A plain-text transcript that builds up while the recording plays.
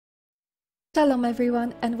Shalom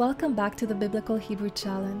everyone, and welcome back to the Biblical Hebrew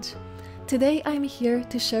Challenge. Today I'm here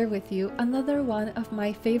to share with you another one of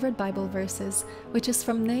my favorite Bible verses, which is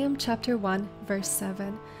from Nahum chapter 1 verse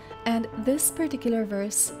 7. And this particular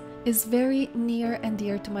verse is very near and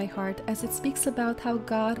dear to my heart as it speaks about how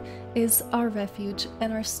God is our refuge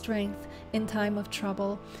and our strength in time of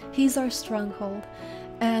trouble. He's our stronghold.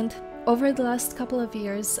 And over the last couple of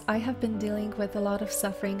years, I have been dealing with a lot of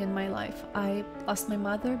suffering in my life. I lost my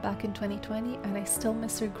mother back in 2020 and I still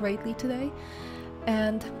miss her greatly today.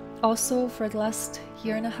 And also for the last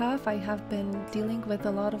year and a half, I have been dealing with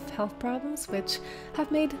a lot of health problems, which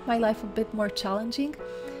have made my life a bit more challenging.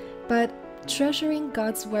 But treasuring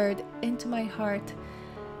God's word into my heart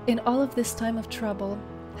in all of this time of trouble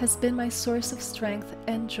has been my source of strength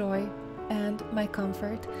and joy and my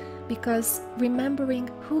comfort. Because remembering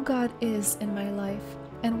who God is in my life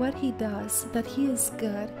and what He does, that He is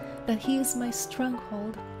good, that He is my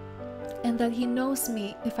stronghold, and that He knows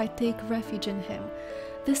me if I take refuge in Him,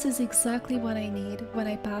 this is exactly what I need when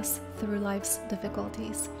I pass through life's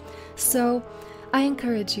difficulties. So I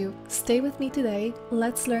encourage you, stay with me today.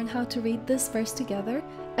 Let's learn how to read this verse together,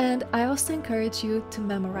 and I also encourage you to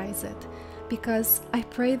memorize it, because I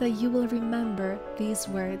pray that you will remember these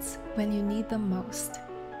words when you need them most.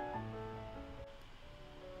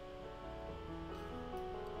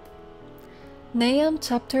 Nahum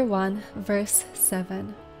chapter 1 verse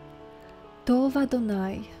 7. Tov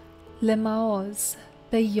Adonai lema'oz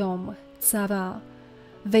beyom tzara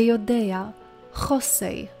veyodea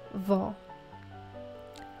chosei vo.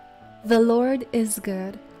 The Lord is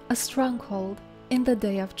good, a stronghold in the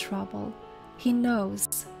day of trouble. He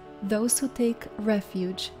knows those who take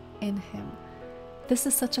refuge in Him. This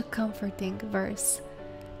is such a comforting verse,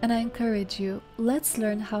 and I encourage you, let's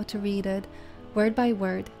learn how to read it word by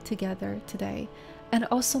word together today, and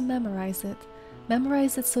also memorize it.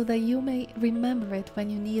 Memorize it so that you may remember it when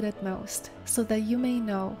you need it most, so that you may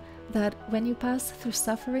know that when you pass through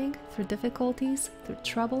suffering, through difficulties, through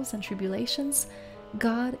troubles and tribulations,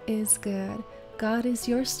 God is good. God is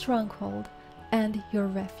your stronghold and your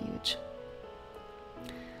refuge.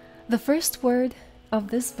 The first word of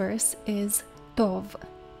this verse is tov.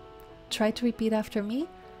 Try to repeat after me.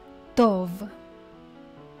 Tov.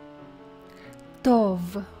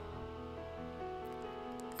 Tov.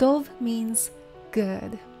 Tov means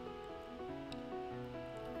good.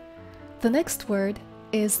 The next word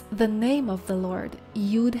is the name of the Lord,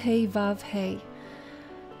 Yud Hey Vav Hey.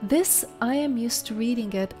 This I am used to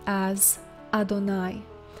reading it as Adonai.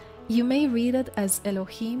 You may read it as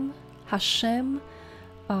Elohim, Hashem,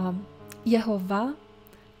 Yehovah,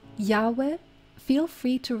 Yahweh. Feel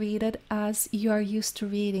free to read it as you are used to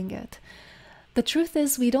reading it. The truth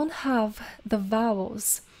is, we don't have the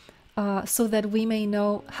vowels so that we may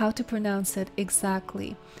know how to pronounce it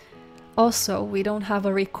exactly. Also, we don't have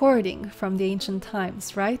a recording from the ancient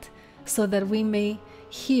times, right? So that we may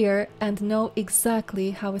hear and know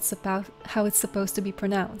exactly how it's supposed to be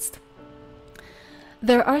pronounced.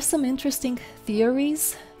 There are some interesting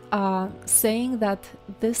theories saying that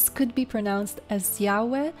this could be pronounced as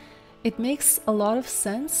Yahweh. It makes a lot of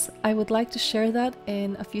sense. I would like to share that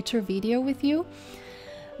in a future video with you.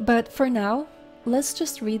 But for now, let's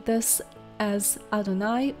just read this as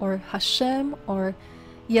Adonai or Hashem or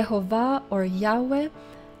Yehovah or Yahweh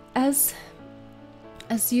as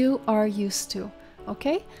you are used to.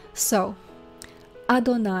 Okay? So,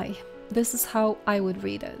 Adonai. This is how I would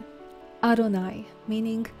read it. Adonai,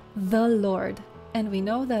 meaning the Lord. And we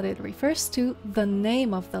know that it refers to the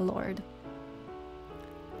name of the Lord.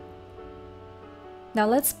 Now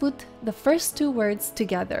let's put the first two words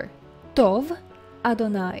together. Tov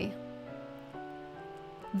Adonai.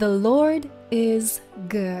 The Lord is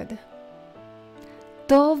good.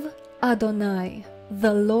 Tov Adonai.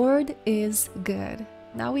 The Lord is good.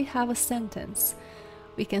 Now we have a sentence.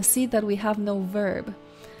 We can see that we have no verb,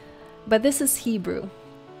 but this is Hebrew.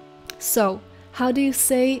 So, how do you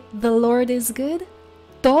say the Lord is good?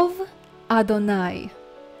 Tov Adonai.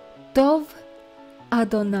 Tov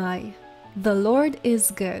Adonai. The Lord is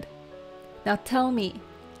good. Now tell me,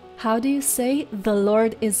 how do you say the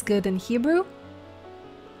Lord is good in Hebrew?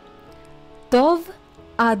 Tov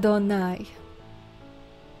Adonai.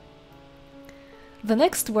 The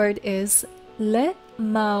next word is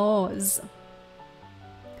lema'oz.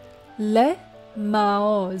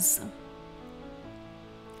 Lema'oz.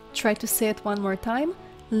 Try to say it one more time.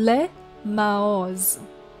 Lema'oz.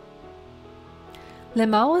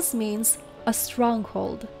 Lema'oz means a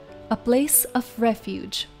stronghold, a place of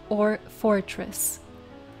refuge or fortress.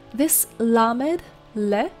 This lamed,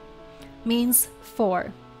 le, means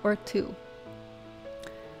four or two.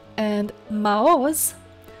 And ma'oz,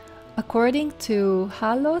 a According to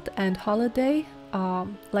Halot and Holiday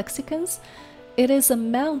lexicons, it is a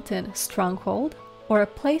mountain stronghold or a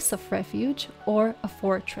place of refuge or a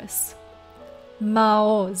fortress.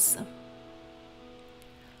 Maoz.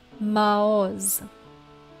 Maoz.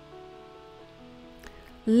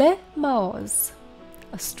 Le Maoz.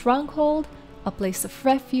 A stronghold, a place of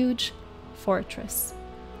refuge, fortress.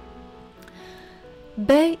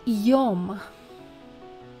 Beyom.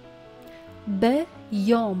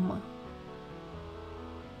 Beyom.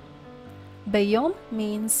 Beyom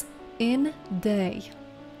means in day.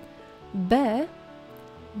 Be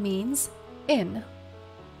means in.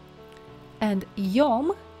 And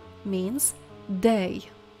yom means day.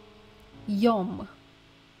 Yom.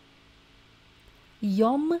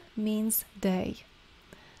 Yom means day.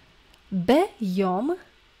 Beyom,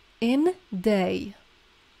 in day.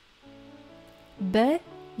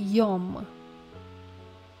 Beyom.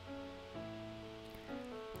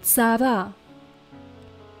 Tzara.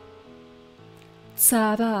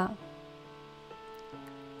 Tzara.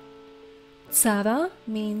 Tzara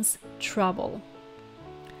means trouble.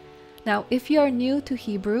 Now, if you are new to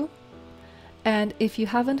Hebrew, and if you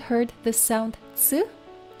haven't heard this sound ts,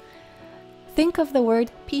 think of the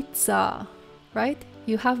word pizza, right?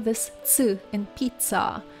 You have this ts in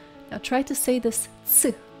pizza. Now try to say this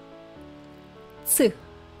ts. Ts.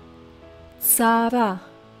 Tzara.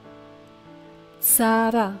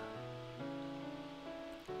 Tzara.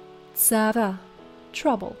 Tzara.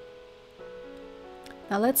 Trouble.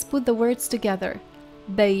 Now let's put the words together.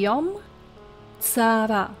 Beyom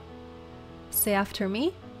tzara. Say after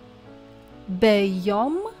me.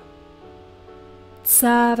 Beyom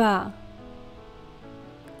tzara.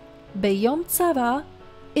 Beyom tzara,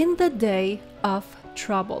 in the day of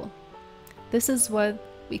trouble. This is what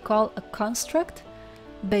we call a construct.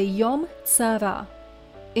 Beyom tzara,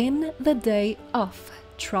 in the day of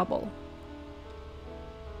trouble.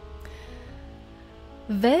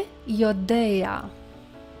 Ve'yodea.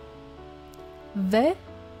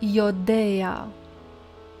 Ve'yodea.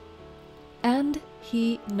 And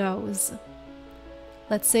he knows.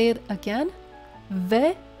 Let's say it again.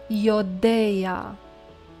 Ve'yodea.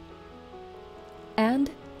 And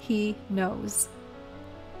he knows.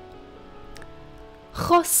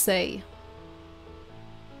 Chosei.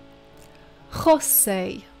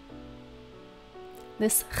 Chosei.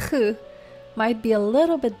 This ch might be a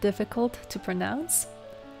little bit difficult to pronounce.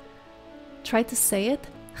 Try to say it.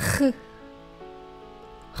 Ch.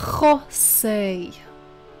 Chosei.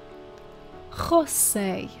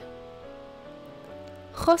 Chosei.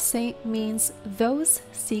 Chosei means those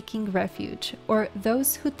seeking refuge, or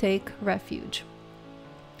those who take refuge.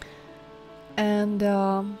 And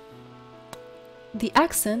the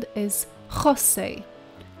accent is chosei,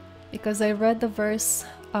 because I read the verse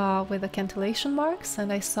with the cantillation marks,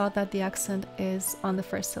 and I saw that the accent is on the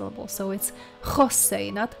first syllable. So it's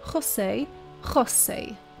chosei, not chosei,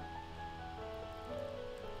 chosei.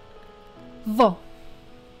 Vo.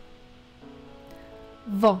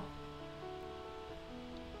 Vo.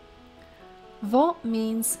 Vo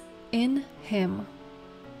means in him.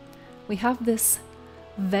 We have this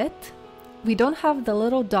vet. We don't have the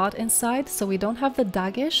little dot inside, so we don't have the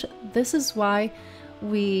dagesh. This is why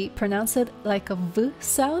we pronounce it like a v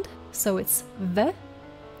sound. So it's ve.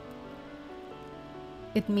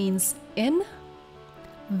 It means in.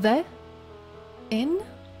 Ve. In.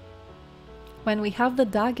 When we have the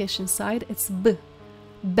dagesh inside, it's b.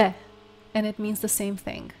 Be. And it means the same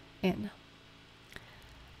thing. In.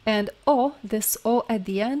 And o, this o at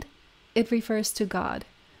the end, it refers to God,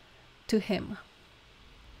 to him.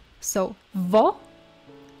 So, vo,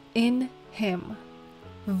 in him.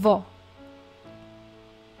 Vo.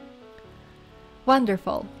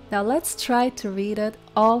 Wonderful. Now let's try to read it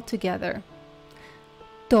all together.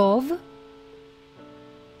 Tov,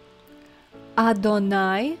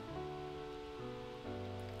 Adonai,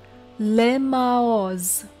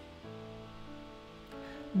 Lemaoz,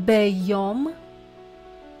 Beyom,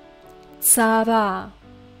 Tzara,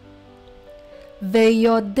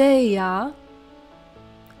 Ve'yodea,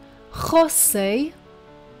 Chosei,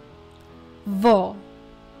 Vo.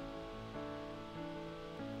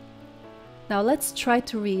 Now let's try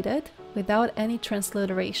to read it without any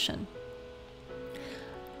transliteration.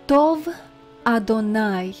 Tov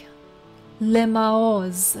Adonai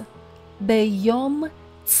Lemaoz Beyom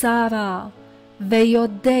Tzara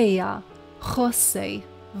Ve'yodea Chosei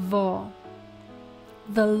Vo.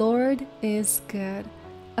 The Lord is good,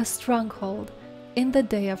 a stronghold in the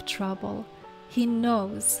day of trouble. He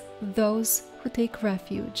knows those who take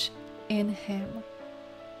refuge in him.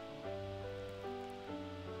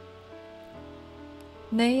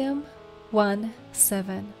 Nahum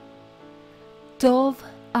 1:7. Tov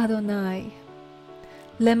Adonai,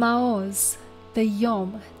 Lema'oz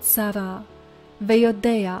veyom tzara,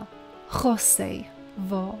 veyodea chosei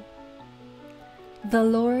vo. The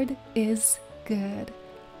Lord is good,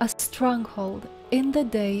 a stronghold in the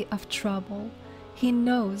day of trouble. He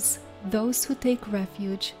knows those who take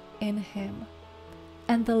refuge in him.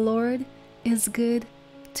 And the Lord is good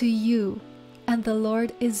to you, and the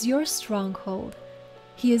Lord is your stronghold.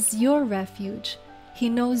 He is your refuge. He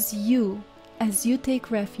knows you as you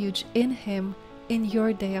take refuge in him in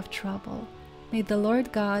your day of trouble. May the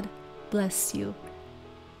Lord God bless you.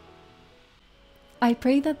 I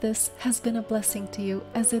pray that this has been a blessing to you,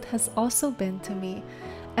 as it has also been to me.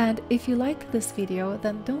 And if you liked this video,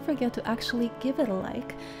 then don't forget to actually give it a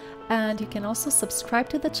like. And you can also subscribe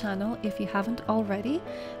to the channel if you haven't already.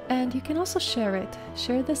 And you can also share it.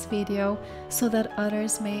 Share this video so that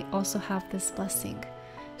others may also have this blessing.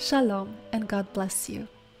 Shalom, and God bless you.